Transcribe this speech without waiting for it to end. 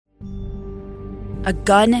a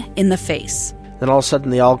gun in the face. Then all of a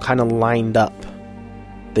sudden they all kind of lined up.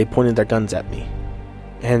 They pointed their guns at me.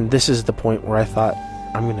 And this is the point where I thought,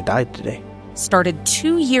 I'm going to die today. Started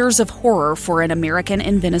 2 years of horror for an American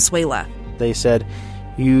in Venezuela. They said,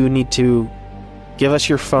 you need to give us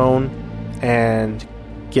your phone and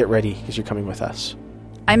get ready because you're coming with us.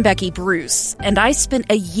 I'm Becky Bruce, and I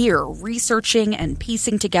spent a year researching and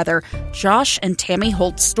piecing together Josh and Tammy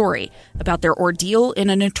Holt's story about their ordeal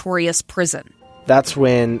in a notorious prison. That's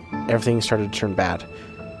when everything started to turn bad.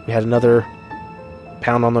 We had another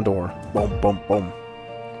pound on the door. Boom, boom, boom.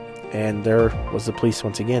 And there was the police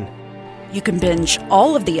once again. You can binge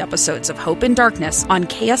all of the episodes of Hope in Darkness on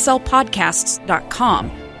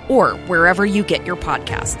KSLpodcasts.com or wherever you get your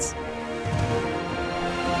podcasts.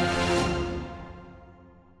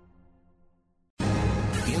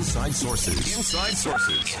 Inside Sources. Inside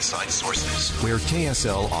Sources. Inside Sources. Where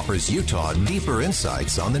KSL offers Utah deeper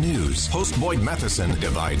insights on the news. Host Boyd Matheson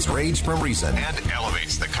divides rage from reason and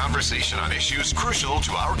elevates the conversation on issues crucial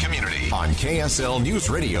to our community. On KSL News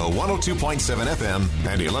Radio 102.7 FM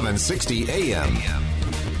and 1160 AM.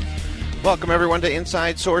 Welcome, everyone, to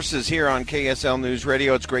Inside Sources here on KSL News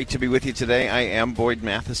Radio. It's great to be with you today. I am Boyd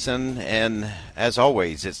Matheson, and as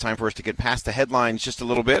always, it's time for us to get past the headlines just a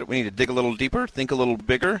little bit. We need to dig a little deeper, think a little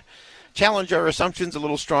bigger, challenge our assumptions a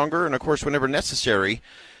little stronger, and, of course, whenever necessary,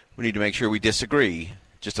 we need to make sure we disagree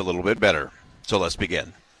just a little bit better. So let's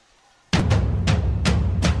begin.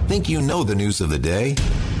 Think you know the news of the day?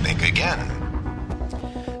 Think again.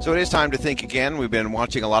 So it is time to think again. We've been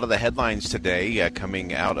watching a lot of the headlines today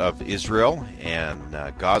coming out of Israel and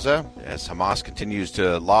Gaza as Hamas continues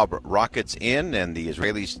to lob rockets in and the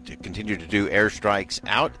Israelis continue to do airstrikes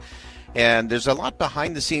out. And there's a lot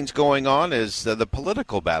behind the scenes going on as the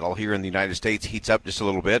political battle here in the United States heats up just a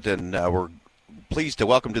little bit. And we're pleased to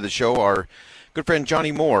welcome to the show our good friend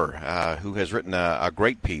Johnny Moore, who has written a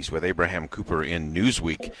great piece with Abraham Cooper in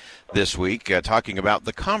Newsweek this week, talking about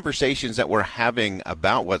the conversations that we're having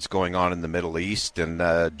about what's going on in the Middle East. And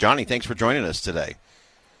Johnny, thanks for joining us today.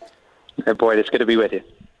 Hey, Boyd, it's good to be with you.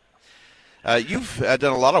 You've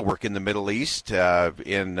done a lot of work in the Middle East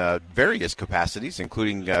in various capacities,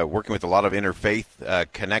 including working with a lot of interfaith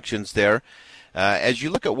connections there. As you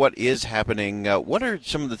look at what is happening, what are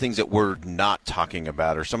some of the things that we're not talking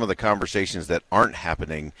about or some of the conversations that aren't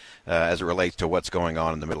happening as it relates to what's going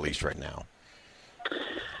on in the Middle East right now?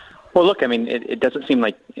 Well, look, I mean, it doesn't seem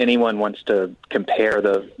like anyone wants to compare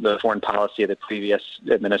the foreign policy of the previous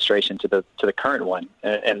administration to the current one,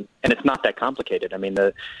 and it's not that complicated. I mean,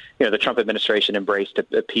 the Trump administration embraced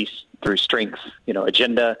a peace through strength,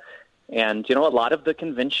 agenda. And, a lot of the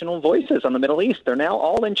conventional voices on the Middle East, they're now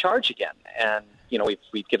all in charge again. And,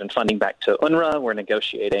 we've given funding back to UNRWA. We're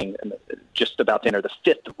negotiating, just about to enter the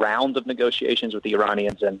fifth round of negotiations with the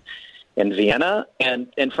Iranians in Vienna.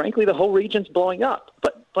 And frankly, the whole region's blowing up.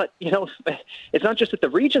 But it's not just that the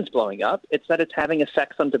region's blowing up. It's that it's having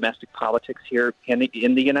effects on domestic politics here in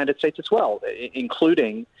the United States as well,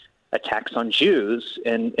 including attacks on Jews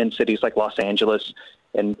in cities like Los Angeles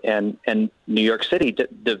and New York City.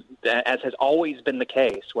 As has always been the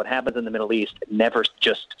case, what happens in the Middle East never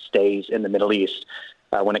just stays in the Middle East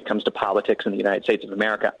when it comes to politics in the United States of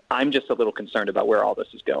America. I'm just a little concerned about where all this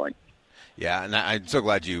is going. Yeah, and I'm so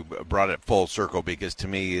glad you brought it full circle because to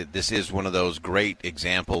me this is one of those great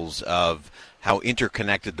examples of how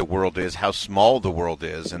interconnected the world is, how small the world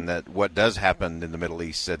is, and that what does happen in the Middle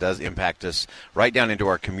East does impact us right down into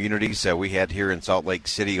our communities. We had here in Salt Lake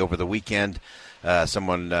City over the weekend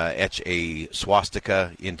someone etch a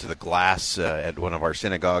swastika into the glass at one of our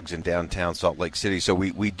synagogues in downtown Salt Lake City. So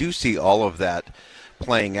we do see all of that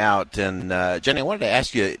playing out. And, Jenny, I wanted to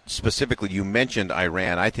ask you specifically, you mentioned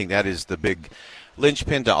Iran. I think that is the big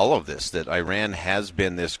linchpin to all of this, that Iran has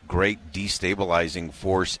been this great destabilizing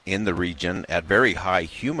force in the region at very high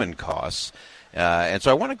human costs. And so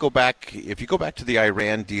I want to go back, if you go back to the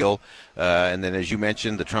Iran deal, and then as you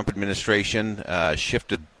mentioned, the Trump administration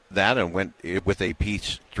shifted that and went with a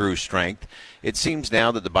peace through strength. It seems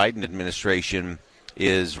now that the Biden administration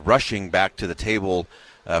is rushing back to the table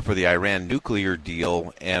for the Iran nuclear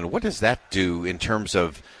deal. And what does that do in terms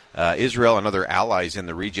of Israel and other allies in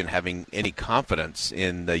the region having any confidence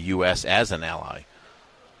in the U.S. as an ally?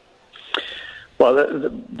 Well,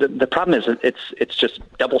 the problem is it's just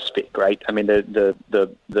doublespeak, right? I mean, the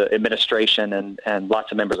administration and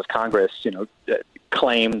lots of members of Congress,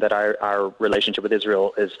 claim that our relationship with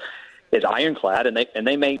Israel ironclad, and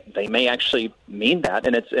they may actually mean that,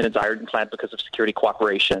 and it's ironclad because of security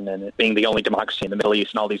cooperation and it being the only democracy in the Middle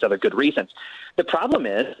East and all these other good reasons. The problem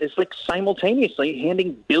is like simultaneously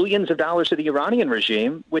handing billions of dollars to the Iranian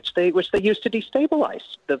regime, which they use to destabilize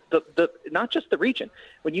the not just the region.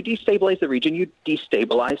 When you destabilize the region, you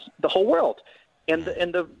destabilize the whole world, and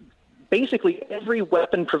the basically every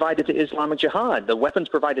weapon provided to Islamic Jihad, the weapons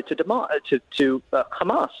provided to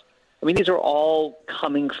Hamas. I mean, these are all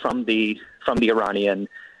coming from the Iranian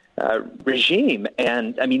regime.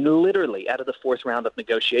 And, I mean, literally, out of the fourth round of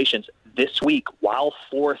negotiations this week, while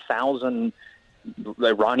 4,000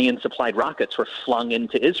 Iranian-supplied rockets were flung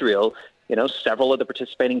into Israel, several of the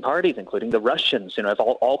participating parties, including the Russians, have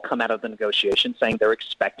all come out of the negotiations saying they're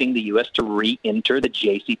expecting the U.S. to re-enter the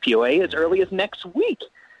JCPOA as early as next week.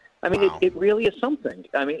 I mean, wow. It really is something.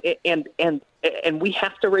 I mean, and we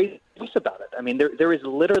have to raise a voice about it. I mean, there is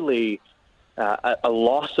literally a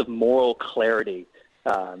loss of moral clarity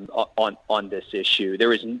on this issue.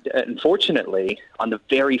 There is, unfortunately, on the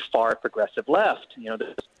very far progressive left,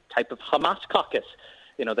 this type of Hamas caucus,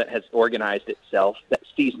 that has organized itself that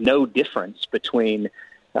sees no difference between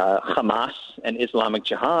Hamas and Islamic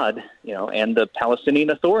Jihad, and the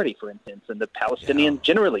Palestinian Authority, for instance, and the Palestinian,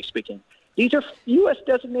 generally speaking. These are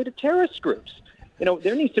U.S.-designated terrorist groups.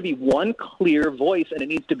 There needs to be one clear voice, and it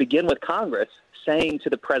needs to begin with Congress saying to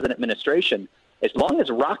the present administration, as long as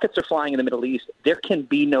rockets are flying in the Middle East, there can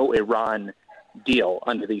be no Iran deal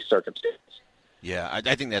under these circumstances. Yeah,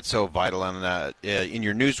 I think that's so vital. And in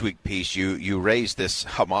your Newsweek piece, you raised this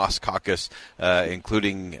Hamas caucus,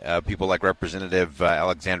 including people like Representative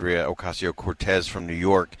Alexandria Ocasio-Cortez from New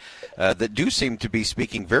York, that do seem to be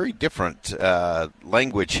speaking very different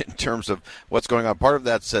language in terms of what's going on. Part of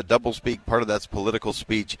that's doublespeak, part of that's political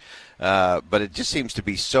speech, but it just seems to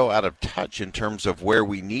be so out of touch in terms of where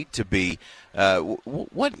we need to be.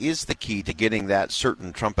 What is the key to getting that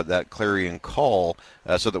certain trumpet, that clarion call,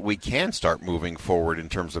 so that we can start moving forward in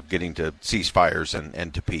terms of getting to ceasefires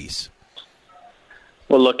and to peace?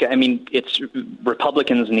 Well, look, I mean,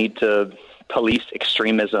 Republicans need to police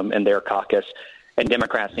extremism in their caucus, and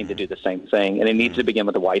Democrats need to do the same thing, and it needs to begin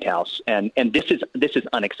with the White House. And this is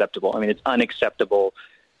unacceptable. I mean, it's unacceptable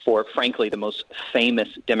for, frankly, the most famous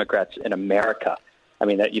Democrats in America. I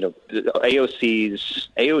mean, that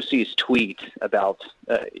AOC's tweet about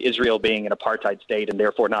Israel being an apartheid state and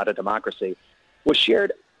therefore not a democracy was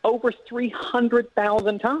shared over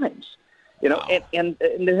 300,000 times. Wow. and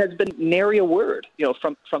there has been nary a word,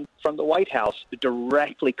 from the White House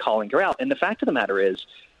directly calling her out. And the fact of the matter is,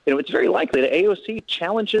 it's very likely that AOC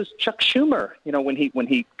challenges Chuck Schumer, when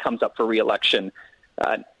he comes up for re-election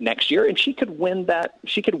next year, and she could win that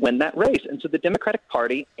race. And so the Democratic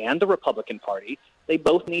Party and the Republican Party, they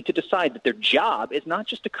both need to decide that their job is not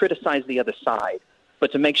just to criticize the other side,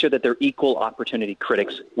 but to make sure that they're equal opportunity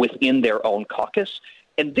critics within their own caucus.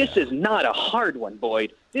 And this is not a hard one,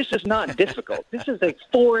 Boyd. This is not difficult. This is a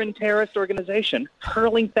foreign terrorist organization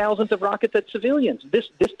hurling thousands of rockets at civilians.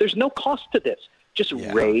 There's no cost to this. Just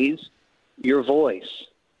raise your voice.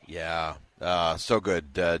 Yeah. So good.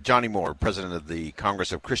 Johnny Moore, president of the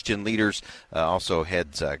Congress of Christian Leaders, also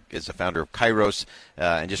is the founder of Kairos,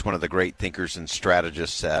 and just one of the great thinkers and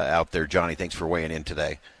strategists out there. Johnny, thanks for weighing in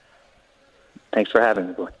today. Thanks for having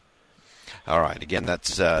me, Boyd. All right. Again,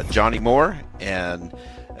 that's Johnny Moore. And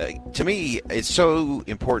to me, it's so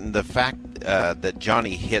important the fact that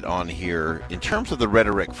Johnny hit on here in terms of the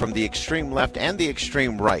rhetoric from the extreme left and the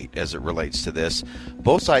extreme right as it relates to this.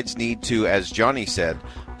 Both sides need to, as Johnny said,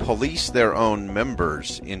 police their own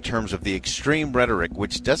members in terms of the extreme rhetoric,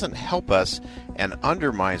 which doesn't help us and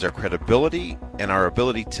undermines our credibility and our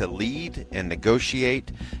ability to lead and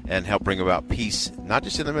negotiate and help bring about peace, not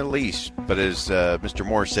just in the Middle East, but as Mr.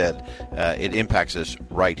 Moore said, it impacts us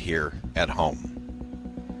right here at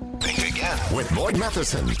home. Think Again with Boyd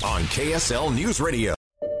Matheson on KSL News Radio.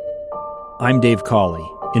 I'm Dave Cawley,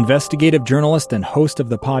 investigative journalist and host of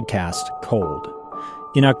the podcast Cold.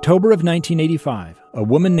 In October of 1985, a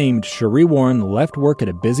woman named Cherie Warren left work at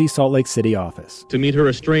a busy Salt Lake City office to meet her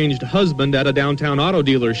estranged husband at a downtown auto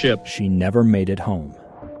dealership. She never made it home.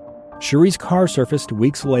 Cherie's car surfaced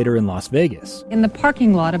weeks later in Las Vegas, in the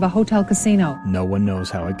parking lot of a hotel casino. No one knows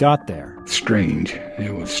how it got there. Strange.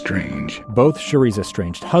 It was strange. Both Cherie's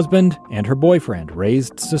estranged husband and her boyfriend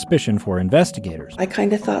raised suspicion for investigators. I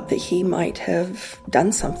kind of thought that he might have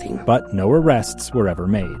done something. But no arrests were ever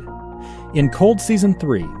made. In Cold Season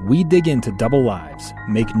 3, we dig into double lives,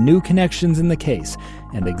 make new connections in the case,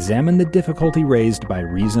 and examine the difficulty raised by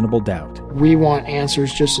reasonable doubt. We want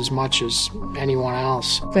answers just as much as anyone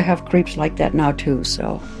else. They have creeps like that now, too,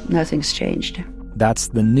 so nothing's changed. That's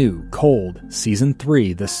the new Cold Season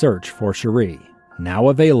 3, The Search for Cherie, now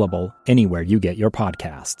available anywhere you get your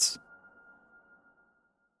podcasts.